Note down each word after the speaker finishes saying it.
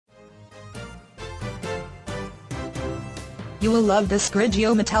You will love this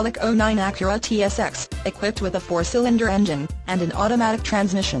Grigio Metallic '09 Acura TSX, equipped with a 4-cylinder engine and an automatic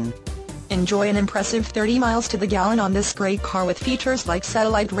transmission. Enjoy an impressive 30 miles to the gallon on this great car with features like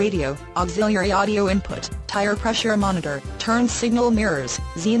satellite radio, auxiliary audio input, tire pressure monitor, turn signal mirrors,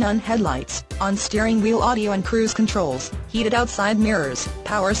 xenon headlights, on-steering wheel audio and cruise controls, heated outside mirrors,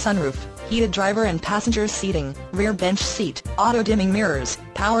 power sunroof, heated driver and passenger seating, rear bench seat, auto-dimming mirrors,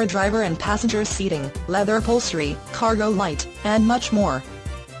 power driver and passenger seating, leather upholstery, cargo light, and much more.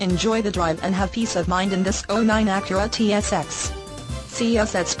 Enjoy the drive and have peace of mind in this '09 Acura TSX. See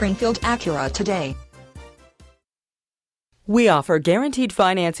us at Springfield Acura today. We offer guaranteed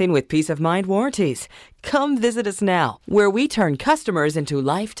financing with peace of mind warranties. Come visit us now, where we turn customers into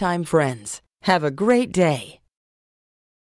lifetime friends. Have a great day.